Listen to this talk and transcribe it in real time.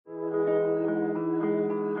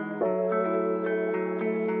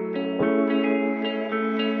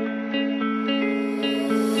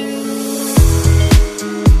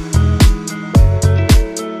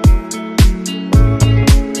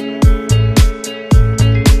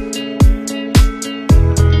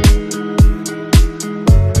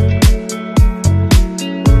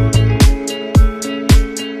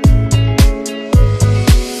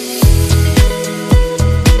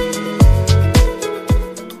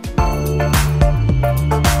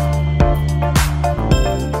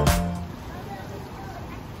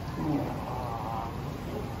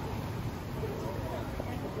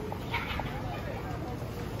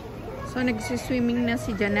Nagsiswimming na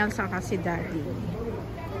si Janelle saka si Daddy.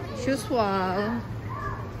 Usual.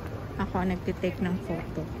 Ako nagtitake ng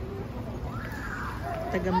photo.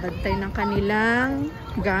 Tagambantay ng kanilang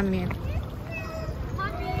gamit.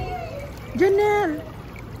 Janelle!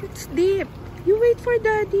 It's deep. You wait for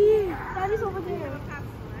Daddy. Daddy's over there.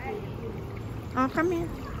 Oh, come here.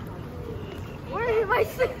 Where is my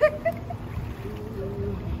sister?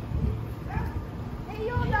 Hey,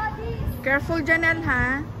 yo, Daddy. Careful, Janelle,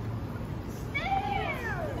 ha?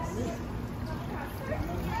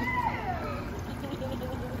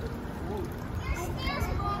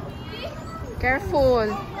 Careful.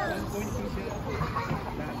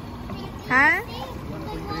 Ha?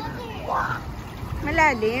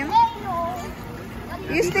 Malalim?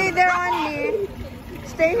 You stay there only.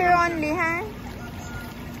 Stay here only, ha?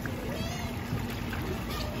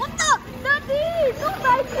 What the? Daddy! No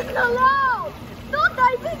diving allowed! No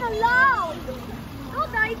diving allowed! No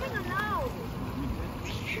diving allowed!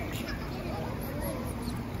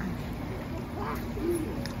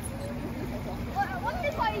 What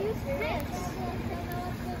if I use this?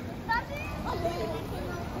 Daddy!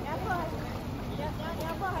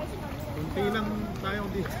 Kunti lang tayo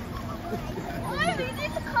dito. Why do you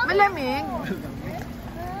need to come? Malamig.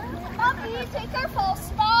 Mommy, take her full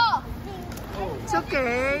stop! It's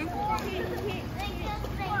okay.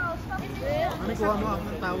 Mami, kuha mo ako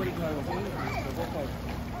ng towel ko.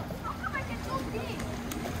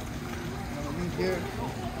 Here.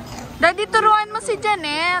 Daddy, turuan mo si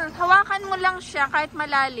Janelle. Hawakan mo lang siya kahit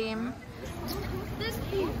malalim. This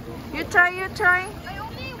feet. You try, you try. I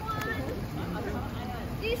only want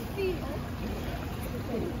these feet.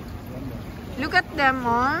 Look at them,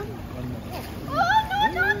 oh. Oh,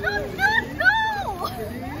 no, no, no, no, no!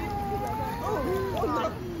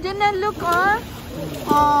 Janelle, look, oh.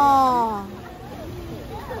 Oh.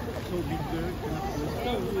 So big girl.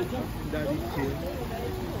 Daddy's chill.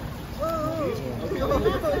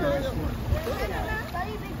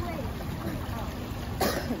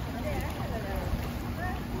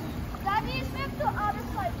 Daddy, swim to other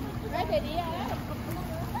side. Right, Daddy?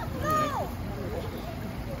 No!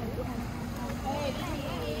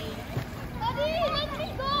 Daddy, let me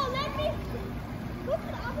go. Let me go to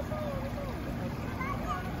the other side.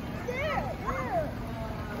 There, there.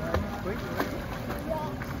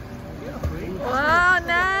 Wow,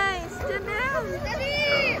 nice. Janelle.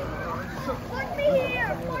 Daddy, put me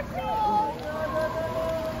here. Put me.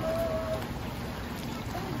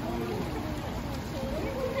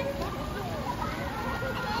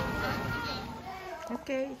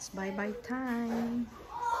 Okay, it's bye-bye time.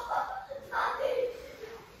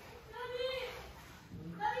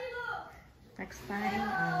 Next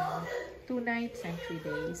time, 2 nights and 3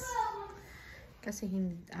 days. Kasi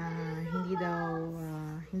hindi daw,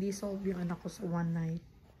 hindi solve yung anak ko sa 1 night.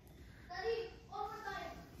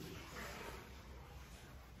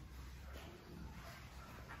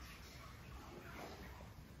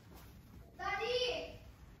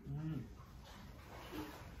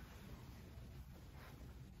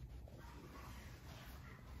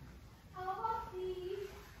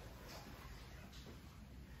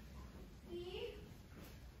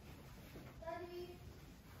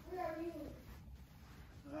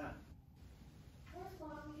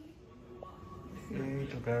 Okay,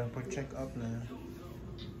 prepare for check-up na.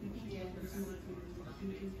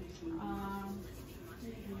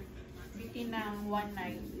 Bitin ng 1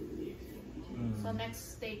 night. So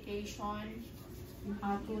next staycation,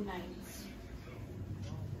 2 nights.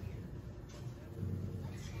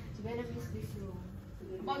 You're gonna miss this room.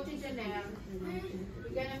 About you, Janelle.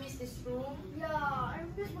 You're gonna miss this room? Yeah, I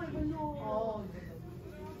miss my balloon. Oh.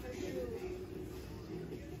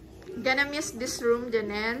 Gonna miss this room,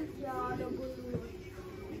 Janelle? Yeah, the balloon.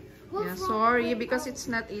 Yeah, sorry because it's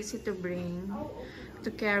not easy to bring, to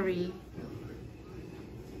carry.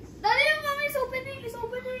 Daddy, Mommy, it's opening. It's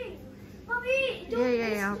opening. Mommy, don't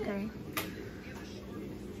Yeah, okay.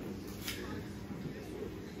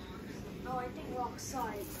 Oh, I think wrong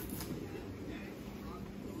side.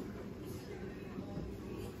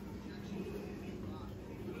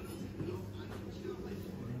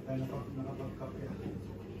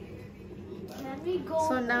 Can we go?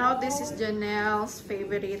 So now this is Janelle's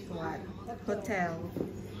favorite hotel.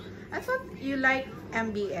 I thought you like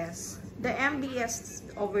MBS. The MBS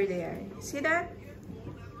over there. See that?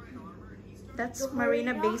 That's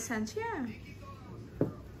Marina Bay Sands. Yeah.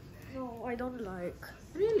 No, I don't like.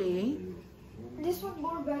 Really? This one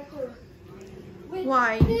more better. Wait,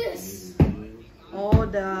 Why? this Oh,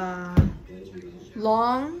 the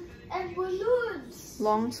long and balloons.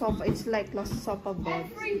 long sofa. It's like a sofa bed.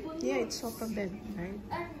 And free balloons. Yeah, it's sofa bed, right?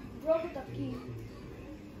 And rubber ducky.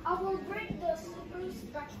 I will bring the slippers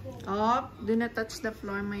back home. Oh, do not touch the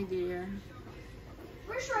floor, my dear.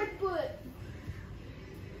 Where should I put?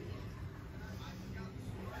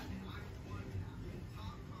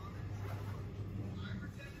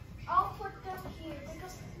 I'll put them here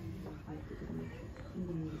because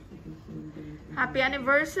Happy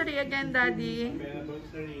anniversary again, Daddy.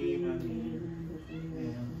 Anniversary, Mommy.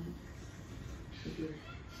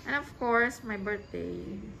 And of course, my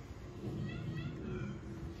birthday.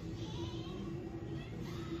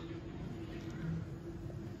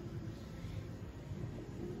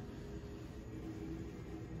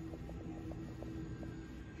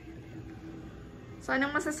 So,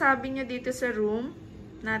 anong masasabi nyo dito sa room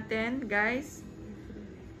natin, guys?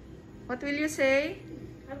 What will you say?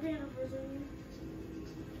 happy anniversary.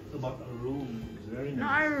 It's about a room. It's very No,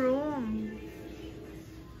 nice. our room.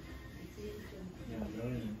 Yeah,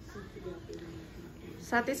 very nice.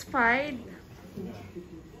 Satisfied?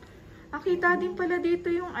 Kita din pala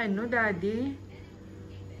dito yung ano, Daddy.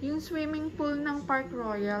 Yung swimming pool ng Park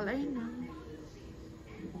Royal. Ay, no.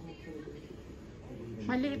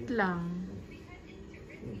 Maliit lang.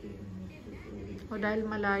 O dahil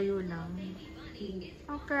malayo lang.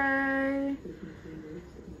 Okay.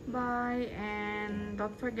 Bye. And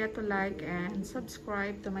don't forget to like and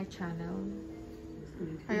subscribe to my channel.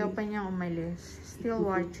 Ayaw pa niyang umalis. Still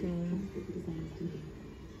watching.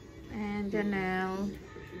 And Janelle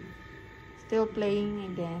still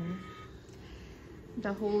playing again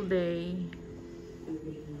the whole day.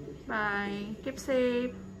 Bye. Keep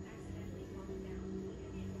safe.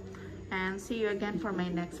 And see you again for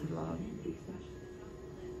my next vlog.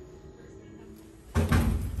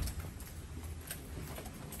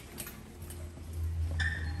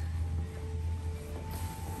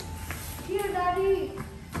 Here, Daddy.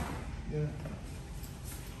 Yeah.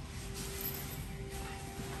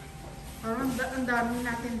 Oh, ang dami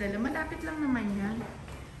natin dala. Malapit lang naman yan.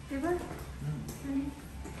 Diba?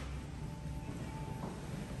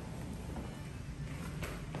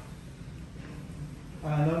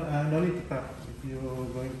 No need to tap if you're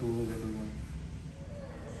going to the room.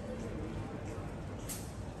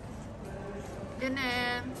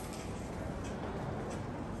 Janelle.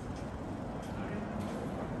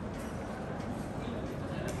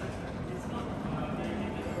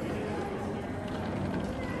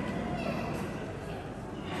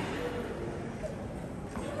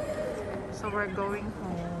 So we're going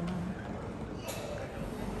home.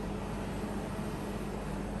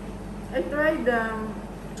 I tried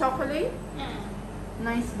chocolate.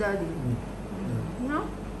 Nice, Daddy. No?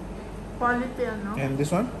 Quality, ano? And this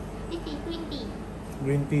one? 20.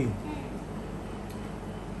 Green tea.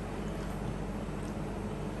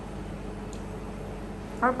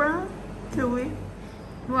 Papa? Chewy?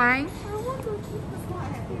 Why? I want to keep the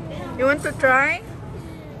fire. You want to try?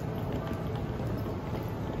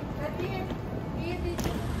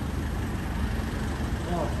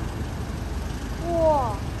 Oh.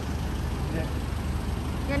 Wow. Yeah.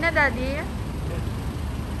 Yan na, Daddy.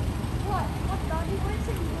 What? What, Daddy? Why is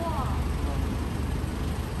it wow?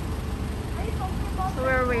 Are you talking about So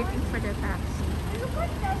we're waiting for the taxi. Look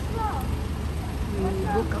at Tesla. We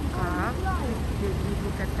book a cab. We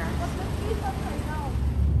book a taxi. But the trees are